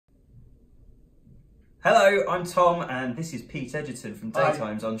Hello, I'm Tom and this is Pete Egerton from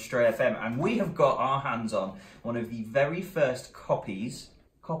Daytimes on Stray FM, and we have got our hands on one of the very first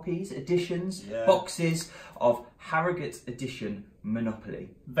editions, boxes of Harrogate edition Monopoly.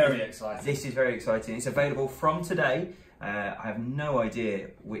 Very exciting. This is very exciting. It's available from today. I have no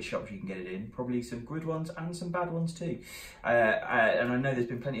idea which shops you can get it in. Probably some good ones and some bad ones too. And I know there's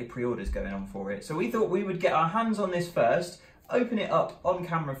been plenty of pre-orders going on for it. So we thought we would get our hands on this first, open it up on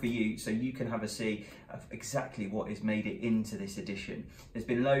camera for you so you can have a see of exactly what has made it into this edition. There's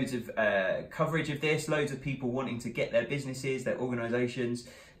been loads of coverage of this, loads of people wanting to get their businesses, their organisations,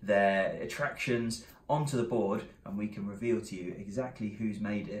 their attractions onto the board, and we can reveal to you exactly who's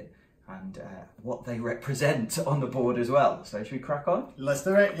made it and what they represent on the board as well. So should we crack on? Let's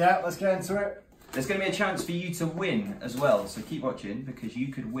do it, yeah, let's get into it. There's going to be a chance for you to win as well, so keep watching because you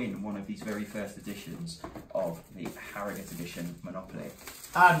could win one of these very first editions of the Harrogate edition Monopoly.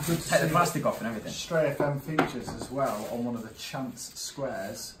 And good to take the see plastic off and everything. Stray FM features as well on one of the chance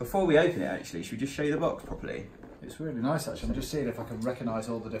squares. Before we open it actually, should we just show you the box properly? It's really nice actually, I'm just seeing if I can recognise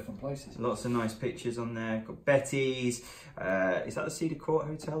all the different places. Lots of nice pictures on there, got Betty's, is that the Cedar Court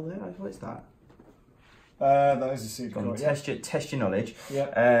Hotel there? What is that? That is a Cedar Court, test your knowledge.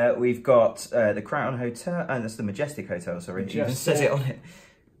 Yeah. We've got the Crown Hotel, and that's the Majestic Hotel, sorry. It even says it on it.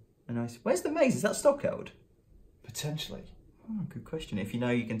 A nice. Where's the maze? Is that stock held? Potentially. Oh, good question. If you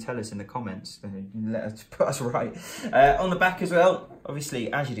know, you can tell us in the comments. Let us put us right. On the back as well,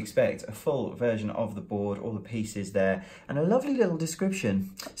 obviously, as you'd expect, a full version of the board, all the pieces there, and a lovely little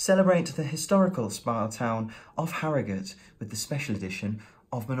description. Celebrate the historical spa town of Harrogate with the special edition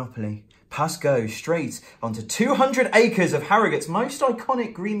of Monopoly. Pass go straight onto 200 acres of Harrogate's most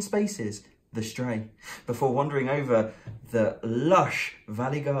iconic green spaces, the Stray, before wandering over the lush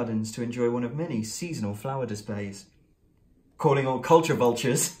valley gardens to enjoy one of many seasonal flower displays. Calling all culture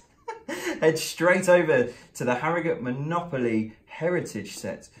vultures, head straight over to the Harrogate Monopoly Heritage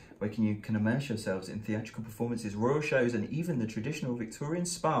Set, where you can immerse yourselves in theatrical performances, royal shows, and even the traditional Victorian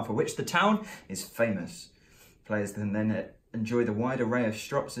spa for which the town is famous. Players can then enjoy the wide array of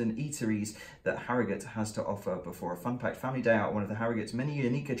strops and eateries that Harrogate has to offer before a fun-packed family day out at one of the Harrogate's many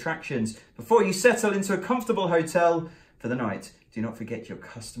unique attractions. Before you settle into a comfortable hotel for the night, do not forget your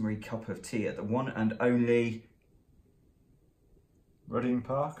customary cup of tea at the one and only Reading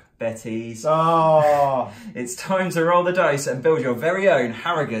Park? Betty's. Oh! It's time to roll the dice and build your very own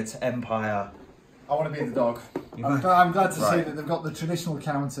Harrogate empire. I want to be the dog. I'm glad to see that they've got the traditional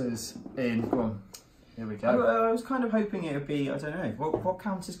counters in. Go on. Here we go. I was kind of hoping it would be, I don't know, what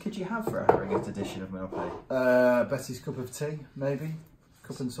counters could you have for a Harrogate edition of Monopoly? Betty's cup of tea, maybe.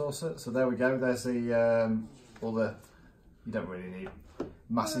 Cup and saucer. So there we go. There's the, all the, you don't really need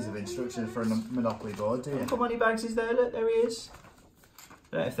masses of instructions for a Monopoly board, do you? Uncle Moneybags is there, look, there he is.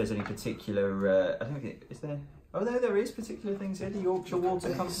 I don't know if there's any particular, I don't think, is there? Oh, there is particular things here. The Yorkshire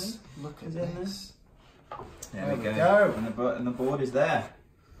Water Company. Look at this. There we go. And the board is there.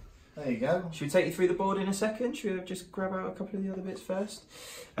 There you go. Should we take you through the board in a second? Should we just grab out a couple of the other bits first?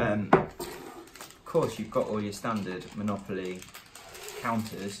 Of course, you've got all your standard Monopoly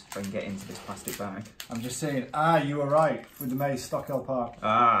counters if I can get into this plastic bag. I'm just saying, you were right with the maze Stockwell Park.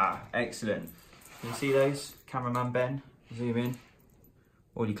 Excellent. Can you see those? Cameraman Ben, zoom in.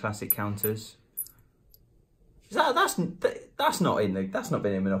 All your classic counters. That's not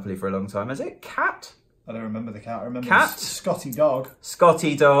been in Monopoly for a long time, has it? Cat? I don't remember the cat. I remember Cat. Scotty Dog.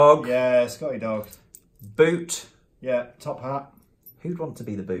 Scotty Dog. Yeah, Scotty Dog. Boot. Yeah, Top Hat. Who'd want to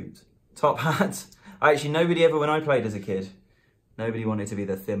be the boot? Top Hat. Actually, nobody ever, when I played as a kid, nobody wanted to be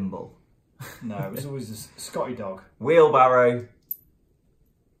the thimble. No, it was always the Scotty Dog. Wheelbarrow.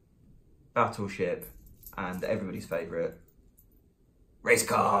 Battleship. And everybody's favourite, race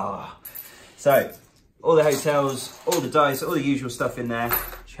car. So, all the hotels, all the dice, all the usual stuff in there.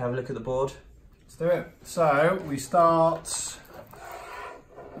 Should we have a look at the board? Let's do it. So, we start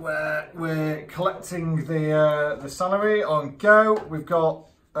where we're collecting the salary on go. We've got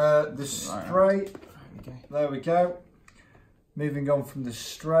the Stray. There we go. Moving on from the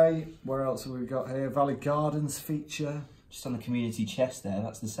Stray, where else have we got here? Valley Gardens feature. Just on the community chest there,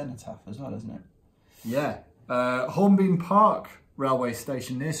 that's the cenotaph as well, isn't it? Yeah. Hornbeam Park railway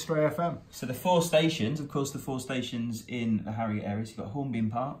station near Stray FM. So the 4 stations, of course, the 4 stations in the Harrogate area. So you've got Hornbeam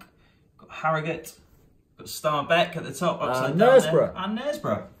Park, got Harrogate, got Starbeck at the top, upside down Knaresborough. And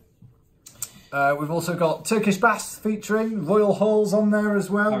Knaresborough. We've also got Turkish Baths featuring, Royal Halls on there as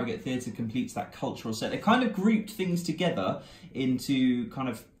well. Harrogate Theatre completes that cultural set. They kind of grouped things together into kind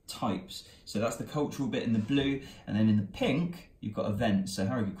of types. So that's the cultural bit in the blue, and then in the pink, you've got events. So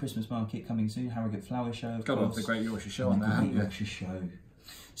Harrogate Christmas Market coming soon, Harrogate Flower Show, of course. Got the Great Yorkshire Show on there. Great Yorkshire Show.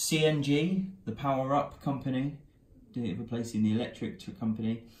 CNG, the Power Up company, replacing the electric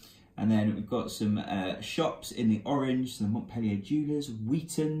company. And then we've got some shops in the orange, so the Montpellier Jewellers,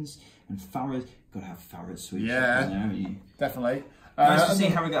 Wheaton's and Farrah's. Got to have Farrah's sweet shop in there, haven't you? Definitely. Nice to see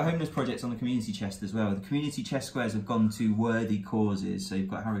Harrogate Homeless projects on the community chest as well. The community chest squares have gone to worthy causes, so you've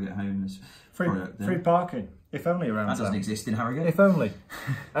got Harrogate Homeless product there. Free parking, if only around that doesn't exist in Harrogate. If only.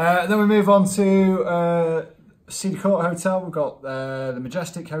 Then we move on to Cedar Court Hotel. We've got the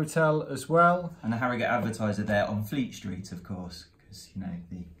Majestic Hotel as well. And the Harrogate Advertiser there on Fleet Street, of course, because, you know,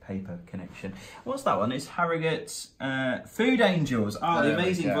 the paper connection. What's that one? It's Harrogate's Food Angels. Oh, the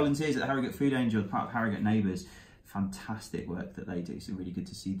amazing volunteers at Harrogate Food Angels, part of Harrogate Neighbours. Fantastic work that they do, so really good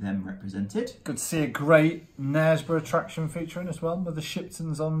to see them represented. Good to see a great Knaresborough attraction featuring as well, with the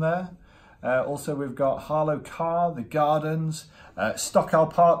Shiptons on there. Also we've got Harlow Car, the Gardens, Stockwell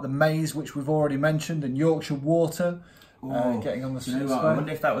Park, the Maze, which we've already mentioned, and Yorkshire Water. Getting on the you know what? I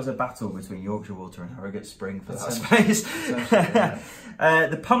wonder if that was a battle between Yorkshire Water and Harrogate Spring for that space.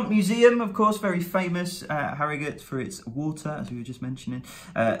 The Pump Museum, of course, very famous Harrogate for its water, as we were just mentioning.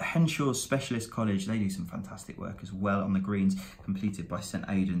 Henshaw's Specialist College, they do some fantastic work as well on the greens, completed by St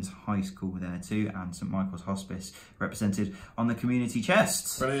Aidan's High School there too, and St Michael's Hospice represented on the community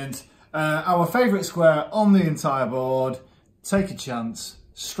chests. Brilliant. Our favourite square on the entire board, Take a Chance,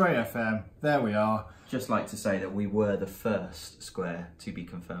 Stray FM, there we are. Just like to say that we were the first square to be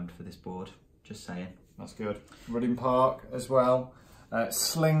confirmed for this board. Just saying. That's good. Rudding Park as well.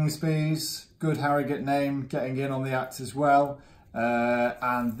 Slingsby's, good Harrogate name, getting in on the act as well.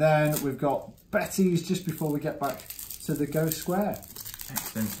 And then we've got Betty's just before we get back to the Go Square.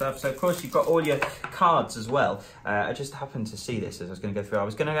 Excellent stuff. So of course you've got all your cards as well. I just happened to see this as I was going to go through. I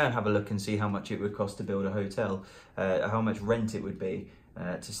was going to go and have a look and see how much it would cost to build a hotel, how much rent it would be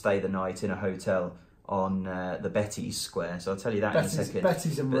to stay the night in a hotel on the Betty's Square. So I'll tell you that in a second.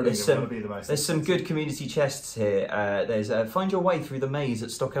 Betty's and Rudding are going to be the most There's some good community chests here. There's Find Your Way Through the Maze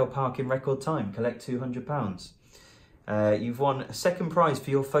at Stockwell Park in record time. Collect £200. You've won a second prize for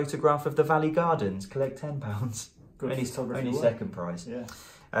your photograph of the Valley Gardens. Collect £10. Only second prize.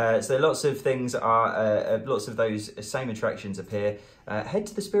 Yeah. So lots of things are, lots of those same attractions appear. Head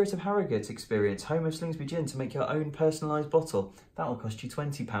to the Spirit of Harrogate experience, home of Slingsby Gin, to make your own personalised bottle. That'll cost you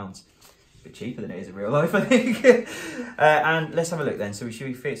 £20. A bit cheaper than it is in real life, I think. And let's have a look then. So see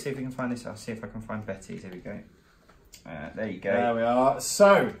if we can find this. I'll see if I can find Betty's. Here we go. There you go. There we are.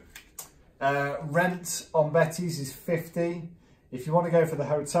 So, rent on Betty's is £50. If you want to go for the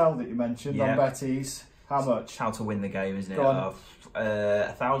hotel that you mentioned on Betty's, how much? How to win the game, isn't it? Go on.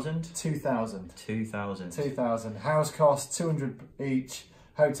 1,000? 2,000. 2,000. 2,000. House cost 200 each.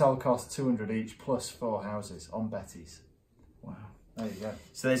 Hotel cost 200 each plus 4 houses on Betty's. Wow. There you go.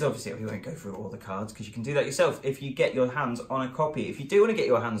 So there's obviously, we won't go through all the cards because you can do that yourself if you get your hands on a copy. If you do want to get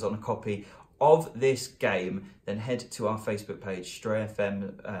your hands on a copy of this game, then head to our Facebook page, Stray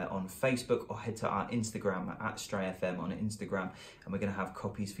FM on Facebook, or head to our Instagram at Stray FM on Instagram, and we're going to have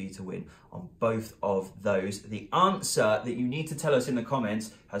copies for you to win on both of those. The answer that you need to tell us in the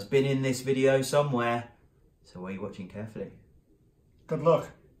comments has been in this video somewhere, so are you watching carefully? Good luck.